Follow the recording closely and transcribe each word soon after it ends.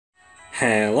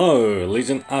Hello,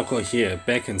 LegendAqua here,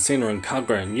 back in Senran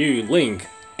Kagura, new link,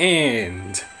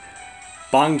 and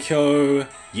Bakunyuu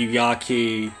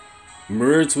Yuyaki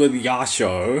merged with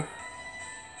Yasho,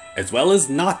 as well as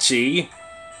Nachi,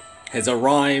 has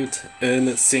arrived in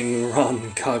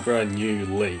Senran Kagura new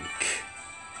link.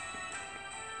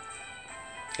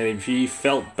 And if you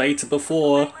felt beta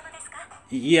before,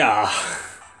 yeah,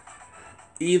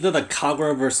 either the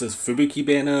Kagura vs Fubuki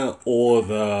banner or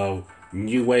the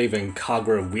New Wave and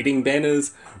Kagura wedding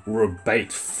banners were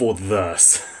bait for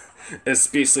this,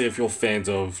 especially if you're fans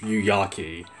of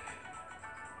Yuyaki.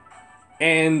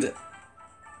 And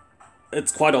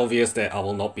it's quite obvious that I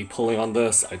will not be pulling on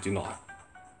this. I do not,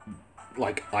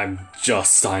 I'm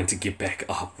just starting to get back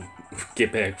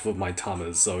with my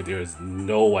Tamas, so there is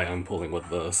no way I'm pulling with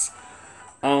this.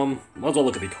 Might as well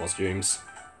look at the costumes.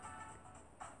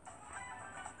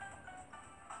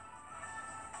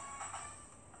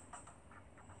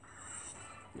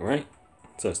 Right,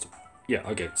 so it's, yeah,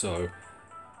 okay, so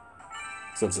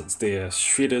since it's their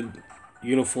shredded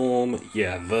uniform,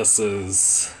 yeah, this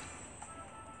is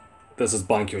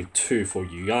Bakunyuu 2 for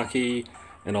Yuyaki,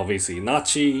 and obviously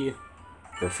Nachi,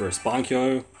 her first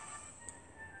Bakunyuu.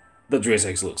 The dress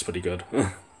actually looks pretty good.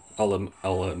 I'll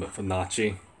admit for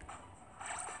Nachi.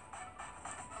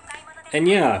 And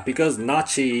yeah, because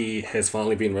Nachi has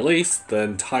finally been released, the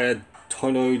entire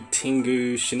Tono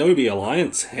Tengu Shinobi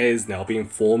Alliance has now been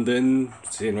formed in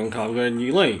Senran Kagura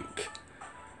New Link.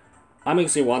 I'm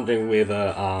actually wondering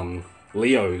whether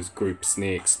Leo's group's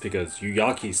next, because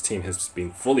Yuyaki's team has been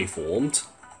fully formed.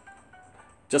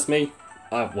 Just me?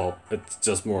 Well, it's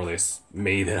just more or less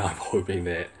me that I'm hoping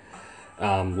that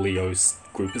Leo's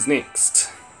group is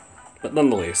next. But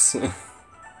nonetheless.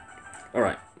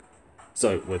 Alright.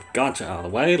 So, with Gacha out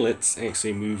of the way, let's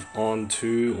actually move on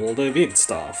to all the event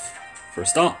stuff. For a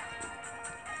start,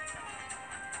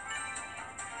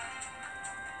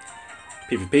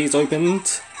 PvP's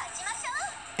opened,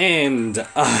 and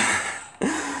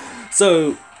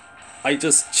so I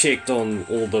just checked on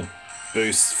all the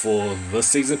boosts for this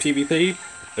season PvP.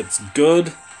 It's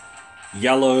good,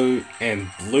 yellow, and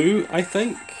blue, I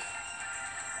think,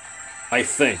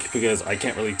 because I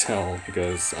can't really tell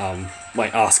because my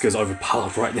ask is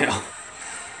overpowered right now.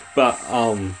 But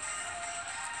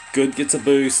good gets a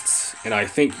boost, and I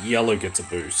think yellow gets a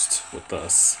boost with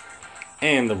this.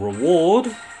 And the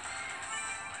reward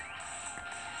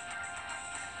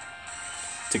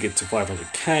to get to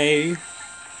 500k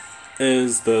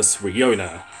is this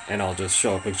Riona, and I'll just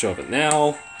show a picture of it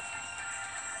now.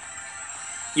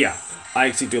 Yeah, I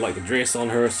actually do like the dress on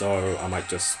her, so I might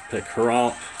just pick her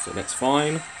up, so that's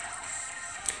fine.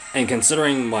 And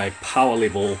considering my power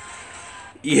level,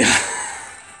 yeah.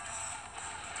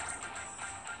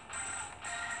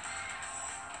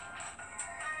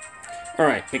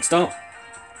 Alright, next up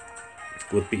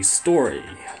would be story.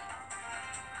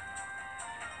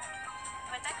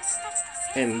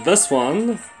 And this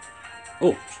one,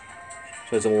 oh,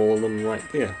 shows all of them right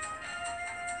there.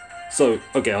 So,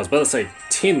 okay, I was about to say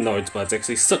 10 nodes, but it's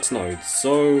actually 6 nodes,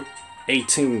 so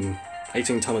 18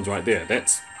 times right there.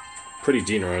 That's pretty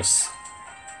generous.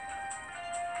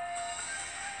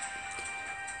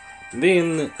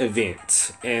 Then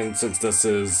event, and since this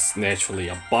is naturally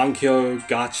a Bakunyuu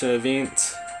Gacha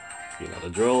event, you know the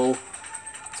drill.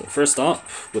 So first up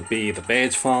would be the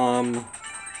badge farm,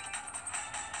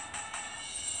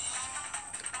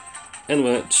 in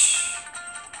which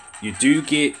you do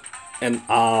get an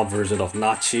R version of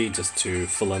Nachi just to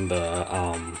fill in the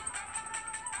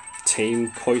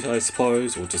team quota, I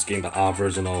suppose, or just getting the R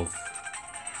version of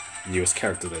newest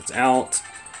character that's out.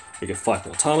 You get 5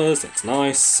 more Tamas, that's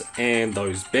nice, and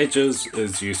those badges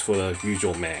is used for the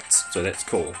usual mats, so that's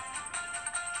cool.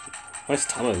 Nice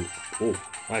Tama, oh,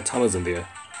 my Tama's in there.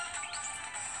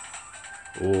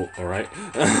 Oh, alright.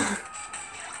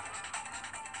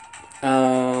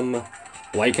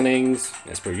 Awakenings,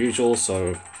 as per usual,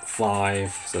 so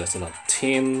 5, so that's another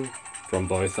 10 from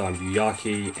both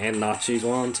Yuyaki and Nachi's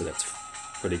one, so that's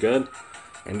pretty good.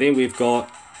 And then we've got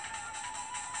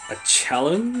a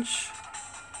challenge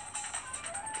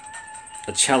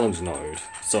node,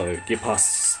 so get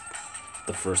past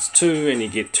the first 2 and you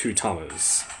get 2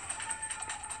 Tamas.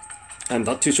 I'm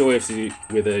not too sure whether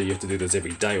you have to do this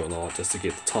every day or not just to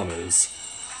get the Tamas,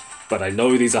 but I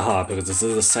know these are hard because this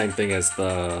is the same thing as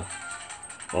the,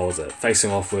 what was it,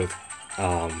 facing off with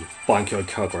Bakunyuu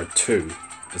Kagura 2.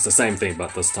 It's the same thing,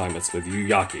 but this time it's with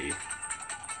Yuyaki.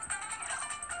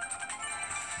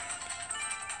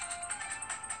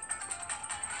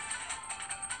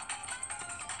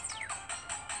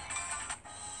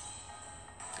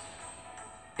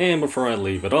 And before I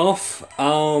leave it off,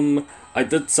 I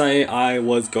did say I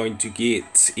was going to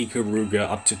get Ikaruga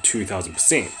up to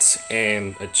 2000%,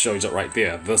 and it shows it right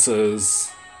there. This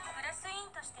is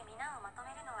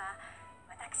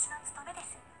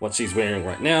what she's wearing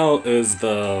right now is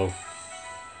the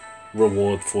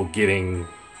reward for getting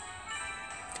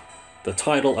the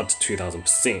title up to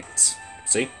 2000%.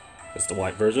 See? It's the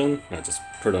white version. I just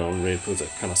put it on red because it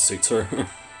kind of suits her.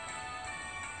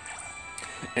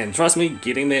 And trust me,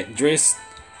 getting that dress,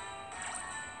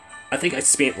 I think I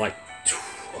spent like,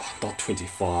 not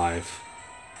 25,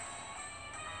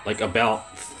 like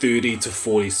about 30 to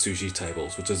 40 sushi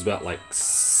tables, which is about like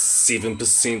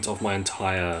 7% of my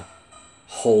entire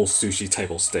whole sushi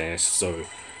table stash. So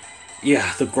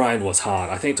yeah, the grind was hard.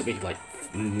 I think it took me like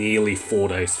nearly 4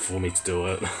 days for me to do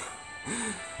it.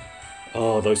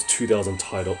 Oh, those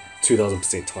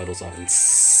 2000% titles are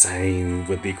insane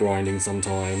with the grinding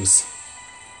sometimes.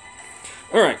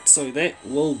 Alright, so that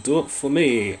will do it for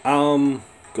me. Good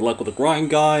luck with the grind,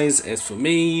 guys. As for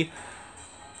me,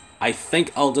 I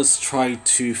think I'll just try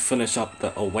to finish up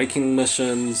the Awakening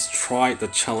missions, try the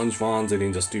challenge runs, and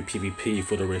then just do PvP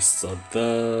for the rest of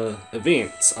the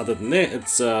events. Other than that,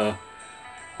 it's, well,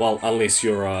 unless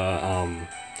you're a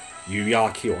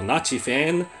Yuyaki or Nachi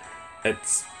fan,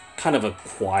 it's kind of a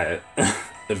quiet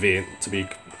event, to be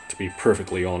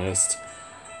perfectly honest.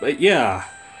 But yeah,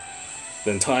 the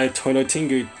entire Tono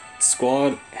Tengu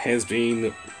squad has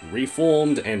been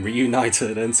reformed and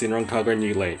reunited in Senran Kagura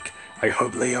New Link. I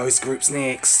hope Leo's group's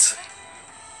next.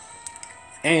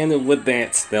 And with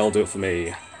that, that'll do it for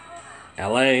me.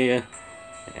 LA,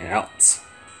 out.